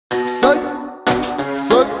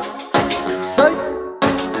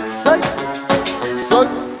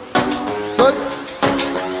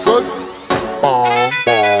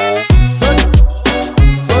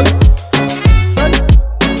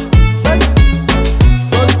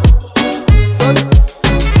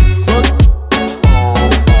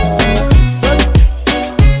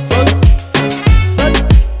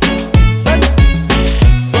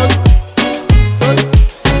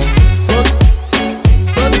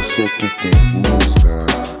Hey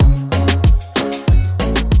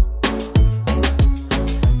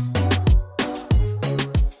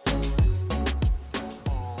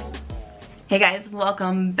guys,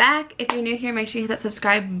 welcome back. If you're new here, make sure you hit that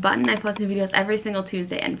subscribe button. I post new videos every single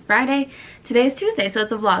Tuesday and Friday. Today is Tuesday, so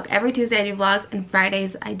it's a vlog. Every Tuesday I do vlogs, and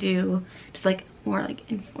Fridays I do just like more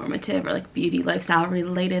like informative or like beauty, lifestyle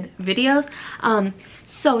related videos.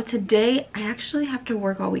 So today I actually have to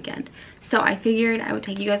work all weekend. So I figured I would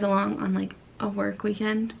take you guys along on like a work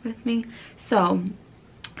weekend with me. So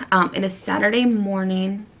it is Saturday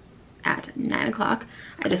morning at 9 o'clock.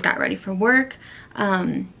 I just got ready for work.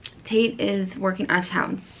 Tate is working out of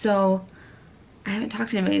town, so I haven't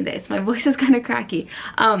talked to him in days, so my voice is kind of cracky.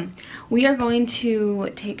 We are going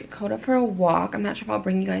to take Coda for a walk. I'm not sure if I'll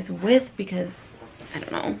bring you guys with because I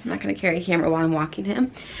don't know, I'm not going to carry a camera while I'm walking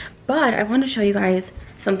him, but I want to show you guys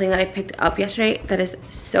something that I picked up yesterday that is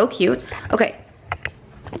so cute. Okay,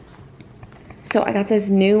 so I got this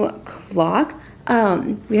new clock.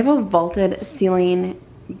 We have a vaulted ceiling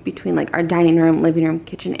between like our dining room, living room,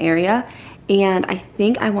 kitchen area, and I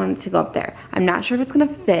think I wanted to go up there. I'm not sure if it's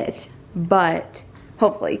gonna fit, but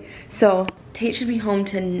hopefully. So Tate should be home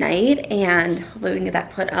tonight, and hopefully we can get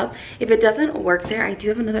that put up. If it doesn't work there, I do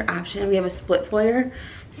have another option. We have a split foyer,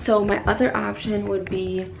 so my other option would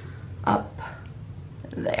be up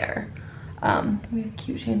there. We have a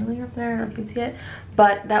cute chandelier up there, I don't know if you can see it,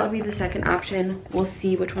 but that would be the second option. We'll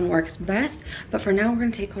see which one works best, but for now we're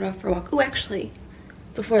gonna take Coda for a walk. Oh, actually,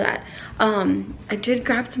 before that, I did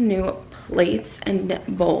grab some new plates and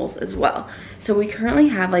bowls as well. So we currently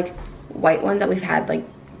have like white ones that we've had like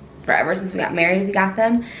forever since we got married. We got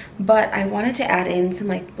them, but I wanted to add in some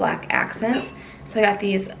like black accents. So I got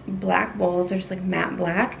these black bowls. They're just like matte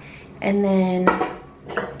black, and then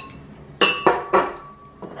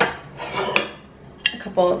a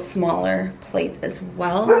couple of smaller plates as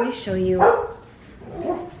well. Let me show you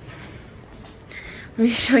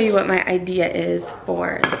what my idea is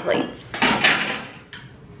for the plates.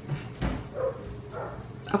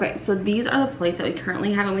 Okay, so these are the plates that we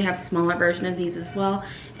currently have, and we have a smaller version of these as well,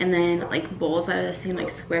 and then like bowls that are the same, like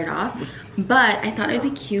squared off. But I thought it'd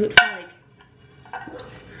be cute for like, oops,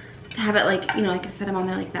 to have it like, you know, like set them on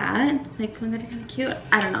there like that. Like, wouldn't that be kind of cute?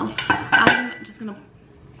 I don't know.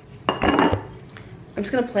 I'm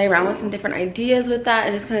just gonna play around with some different ideas with that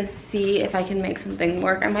and just kind of see if I can make something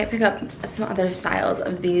work. I might pick up some other styles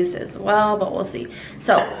of these as well, but we'll see.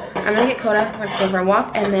 So I'm gonna get Coda, we're gonna go for a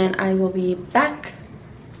walk, and then I will be back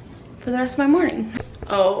for the rest of my morning.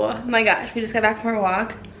 Oh my gosh, we just got back from our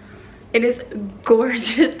walk. It is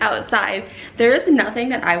gorgeous outside. There is nothing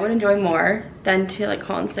that I would enjoy more than to like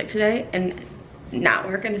call in sick today and not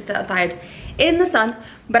work and just sit outside in the sun,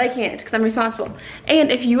 but I can't because I'm responsible.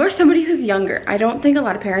 And if you are somebody who's younger, I don't think a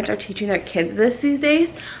lot of parents are teaching their kids this these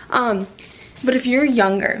days, but if you're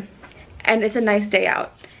younger and it's a nice day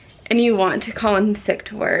out and you want to call in sick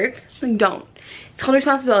to work, like don't. It's called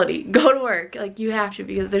responsibility. Go to work, like you have to,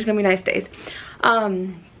 because there's gonna be nice days.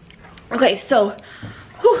 Okay, so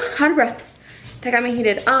out of breath. That got me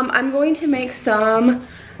heated. I'm going to make some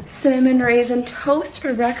cinnamon raisin toast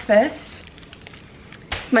for breakfast.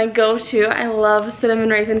 It's my go-to. I love cinnamon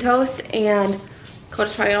raisin toast, and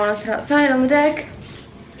Coda's probably gonna want to sit outside on the deck.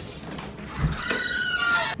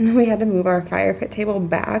 And then we had to move our fire pit table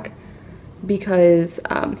back because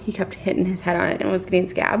he kept hitting his head on it and was getting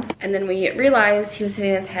scabs. And then we realized he was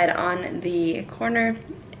hitting his head on the corner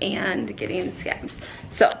and getting scabs.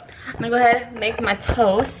 So I'm gonna go ahead and make my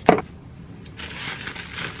toast.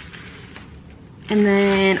 And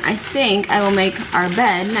then I think I will make our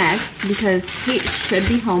bed next because Tate should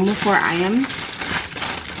be home before I am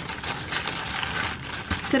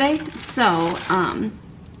today. So I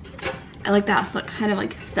like the house look kind of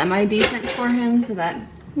like semi-decent for him so that,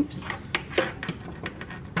 oops,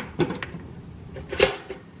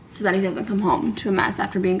 so that he doesn't come home to a mess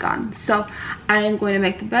after being gone. So I am going to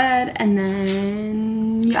make the bed and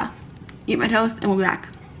then, yeah, eat my toast and we'll be back.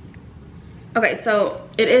 Okay, so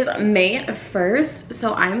it is May 1st,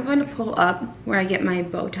 so I'm going to pull up where I get my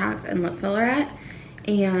Botox and lip filler at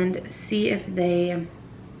and see if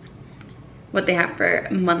what they have for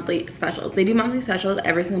monthly specials. They do monthly specials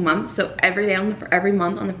every single month, so every day every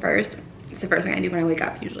month on the 1st, it's the first thing I do when I wake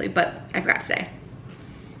up usually, but I forgot today.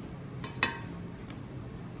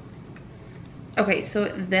 Okay, so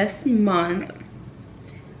this month,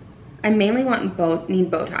 I mainly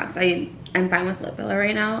need Botox. I'm fine with lip filler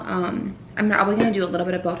right now. I'm probably gonna do a little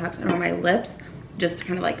bit of Botox around my lips, just to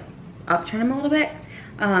kind of like upturn them a little bit.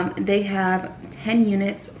 They have 10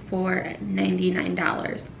 units for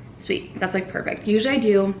 $99. Sweet, that's like perfect. Usually I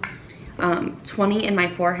do 20 in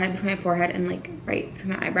my forehead, between my forehead and like right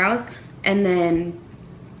between my eyebrows, and then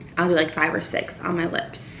I'll do like 5 or 6 on my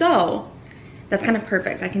lips. So that's kind of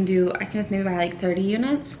perfect. I can just maybe buy like 30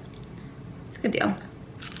 units. It's a good deal.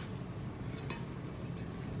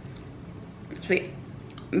 Sweet,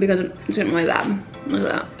 because it's getting really bad. Look at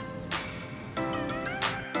that.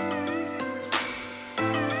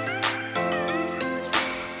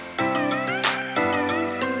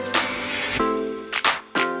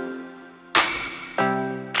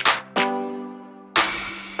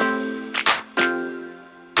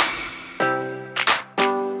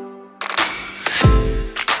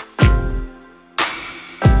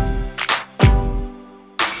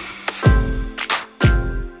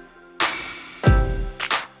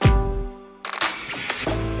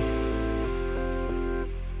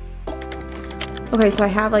 Okay, so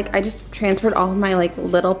I just transferred all of my like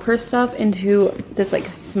little purse stuff into this like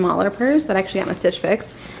smaller purse that I actually got in a Stitch Fix.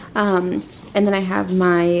 And then I have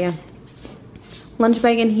my lunch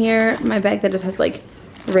bag in here, my bag that just has like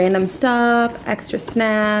random stuff, extra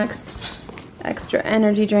snacks, extra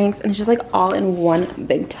energy drinks, and it's just like all in one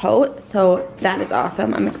big tote. So that is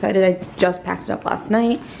awesome. I'm excited. I just packed it up last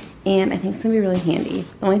night and I think it's gonna be really handy.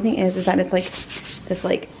 The only thing is that it's like this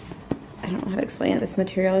like, I don't know how to explain it, this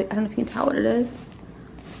material. I don't know if you can tell what it is,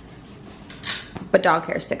 but dog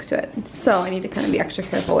hair sticks to it. So I need to kind of be extra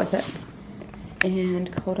careful with it.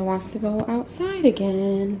 And Coda wants to go outside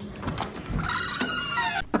again.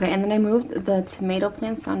 Okay, and then I moved the tomato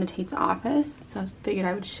plants down to Tate's office. So I figured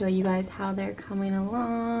I would show you guys how they're coming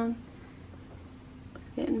along.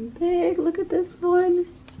 They're getting big. Look at this one.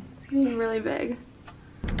 It's getting really big.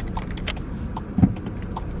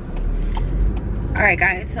 All right,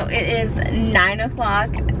 guys, so it is 9 o'clock,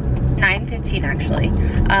 9:15 actually,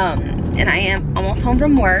 and I am almost home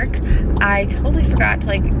from work. I totally forgot to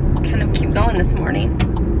like kind of keep going this morning.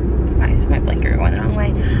 Why is my blinker going the wrong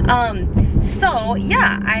way? So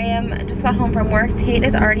yeah, I am just about home from work. Tate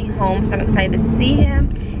is already home, so I'm excited to see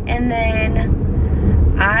him. And then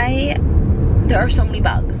there are so many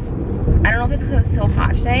bugs. I don't know if it's because it was so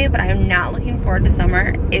hot today, but I'm not looking forward to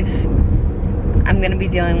summer if I'm gonna be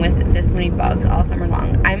dealing with this many bugs all summer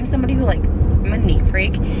long. I'm somebody who like, I'm a neat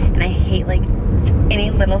freak and I hate like any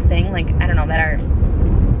little thing, like I don't know, that are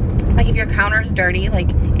like if your counter's dirty, like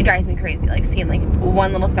it drives me crazy, like seeing like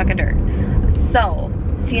one little speck of dirt. So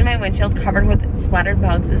seeing my windshield covered with splattered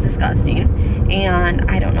bugs is disgusting, and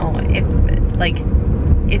I don't know if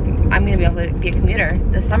I'm gonna be able to be a commuter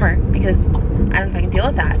this summer because I don't know if I can deal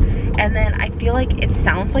with that. And then I feel like it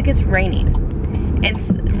sounds like it's raining.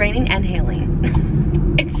 It's raining and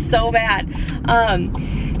hailing. It's so bad.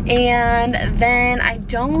 And then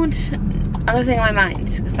other thing on my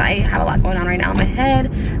mind, because I have a lot going on right now in my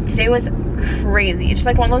head. Today was crazy. It's just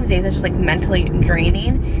like one of those days that's just like mentally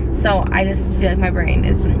draining. So I just feel like my brain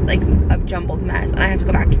is like a jumbled mess, and I have to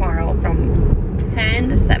go back tomorrow from 10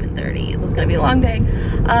 to 7:30. So it's gonna be a long day.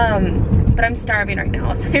 But I'm starving right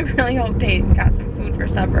now, so I really hope Tate got some food for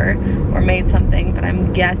supper or made something, but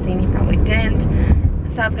I'm guessing he probably didn't.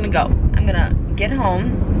 That's how it's gonna go. I'm gonna get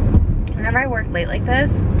home. Whenever I work late like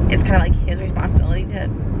this, it's kind of like his responsibility to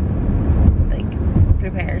like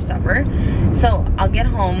prepare supper. So I'll get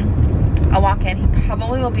home, I'll walk in, he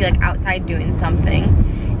probably will be like outside doing something,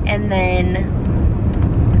 and then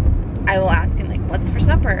I will ask him like, what's for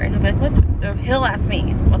supper? And he'll be like, or he'll ask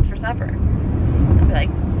me, what's for supper? And I'll be like,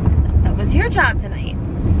 that was your job tonight.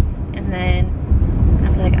 And then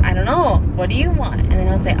I'll be like, I don't know, what do you want? And then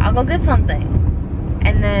he'll say, I'll go get something.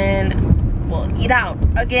 And then we'll eat out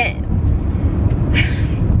again.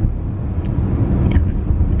 Yeah.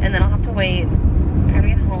 And then I'll have to wait for him to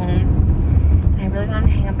get home. And I really want him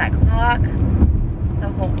to hang up that clock. So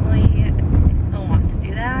hopefully he'll want to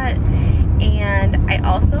do that. And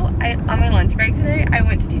on my lunch break today, I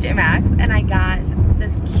went to TJ Maxx and I got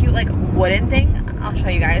this cute like wooden thing. I'll show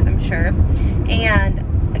you guys, I'm sure. And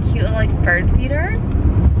a cute little like bird feeder.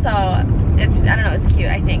 So I don't know, it's cute,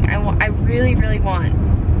 I think. I really, really want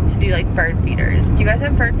to do like bird feeders. Do you guys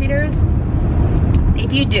have bird feeders?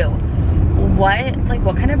 If you do, what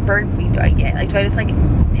kind of bird feed do I get? Like, do I just like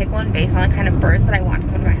pick one based on the kind of birds that I want to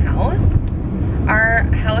come to my house? Our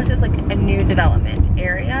house is like a new development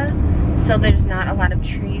area, so there's not a lot of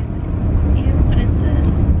trees. Ew, what is this?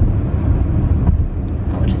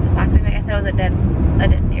 Oh, it's just a plastic bag. I thought it was a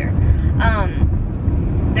dead deer.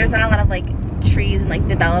 There's not a lot of like trees and like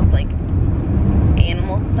developed like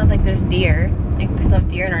animals and stuff. Like there's deer, like we still have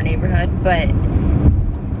deer in our neighborhood, but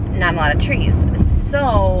not a lot of trees.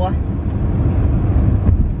 So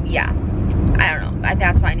yeah, I don't know.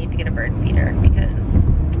 That's why I need to get a bird feeder, because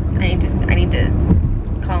I need to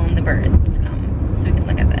call in the birds to come so we can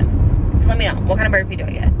look at them. So let me know, what kind of bird feeder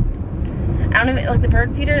do I get? I don't know, like the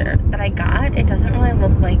bird feeder that I got, it doesn't really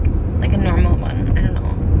look like a normal one. I don't know.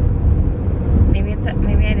 Maybe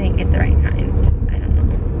maybe I didn't get the right kind. I don't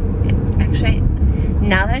know. Actually,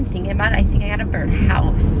 now that I'm thinking about it, I think I got a bird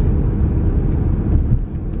house.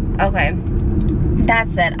 Okay,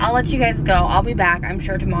 that's it. I'll let you guys go. I'll be back, I'm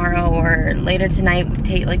sure, tomorrow or later tonight if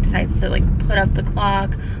Tate like decides to like put up the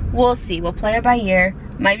clock. We'll see. We'll play it by ear.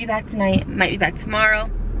 Might be back tonight, might be back tomorrow.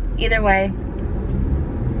 Either way,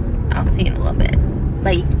 I'll see you in a little bit.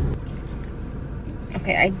 Bye.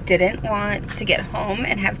 Okay, I didn't want to get home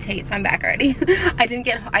and have Tate, so I'm back already. I didn't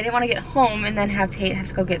want to get home and then have Tate have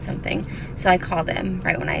to go get something. So I called him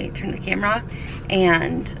right when I turned the camera off,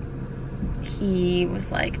 and he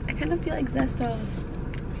was like, I kind of feel like Zestos,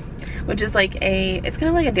 which is like it's kind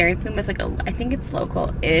of like a Dairy Queen, but it's like I think it's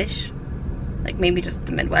local-ish, like maybe just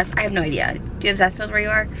the Midwest. I have no idea. Do you have Zestos where you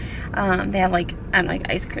are? They have like, I don't know, like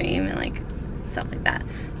ice cream and like stuff like that.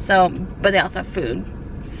 So, but they also have food.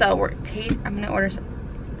 So I'm gonna order some.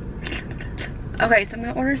 Okay, so I'm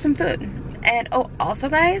gonna order some food. And oh, also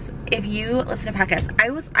guys, if you listen to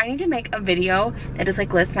podcasts, I need to make a video that just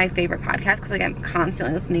like lists my favorite podcasts, because like I'm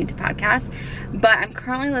constantly listening to podcasts. But I'm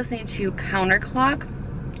currently listening to Counterclock,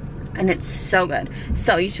 and it's so good.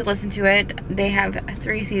 So you should listen to it. They have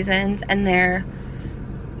 3 seasons, and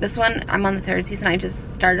this one, I'm on the 3rd season. I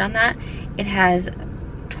just started on that. It has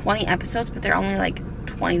 20 episodes, but they're only like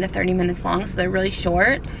 20 to 30 minutes long, so they're really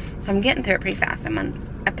short. So I'm getting through it pretty fast. I'm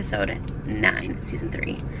on episode 9, season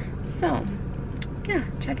 3. So yeah,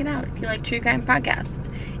 check it out if you like true crime podcasts.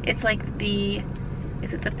 It's like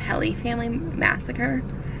is it the Pelly Family Massacre?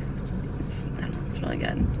 I don't know, it's really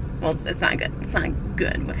good. Well, it's not good. It's not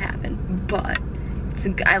good what happened, but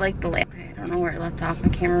I like the layout. Okay, I don't know where I left off. My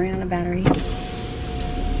camera ran out of battery.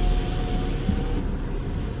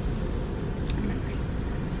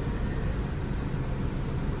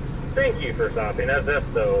 Thank you for stopping at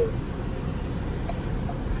Zestos.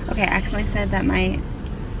 Okay, I accidentally said that my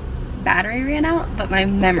battery ran out, but my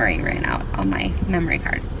memory ran out on my memory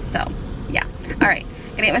card. So, yeah. Alright,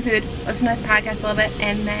 gonna get my food, listen to this podcast a little bit,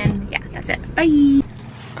 and then, yeah, that's it. Bye!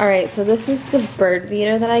 Alright, so this is the bird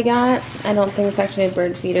feeder that I got. I don't think it's actually a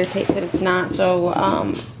bird feeder. Tate said it's not, so,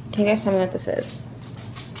 can you guys tell me what this is?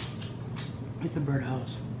 It's a bird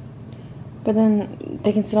house. But then,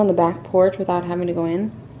 they can sit on the back porch without having to go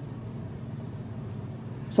in?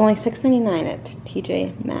 It's only $6.99 at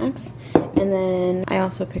TJ Maxx. And then I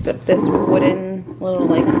also picked up this wooden little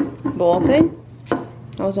like bowl thing.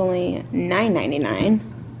 That was only $9.99.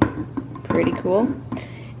 Pretty cool.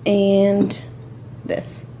 And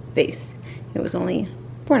this vase. It was only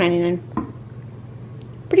 $4.99.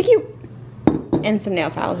 Pretty cute. And some nail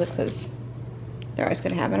files just because they're always good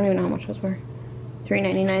to have. I don't even know how much those were.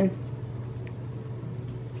 $3.99.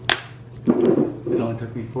 It only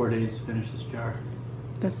took me 4 days to finish this jar.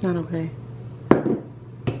 That's not okay.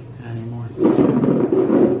 Anymore.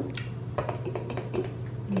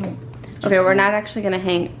 Okay, we're not actually gonna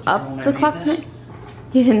hang up the clock tonight.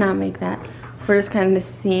 He did not make that. We're just kind of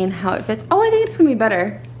seeing how it fits. Oh, I think it's gonna be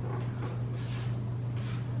better.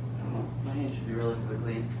 My hand should be relatively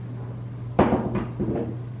clean. I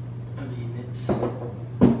mean, it's...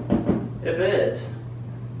 If it is.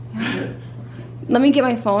 Let me get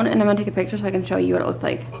my phone and I'm gonna take a picture so I can show you what it looks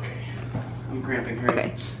like. Okay. I'm cramping here.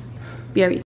 Okay. BRB.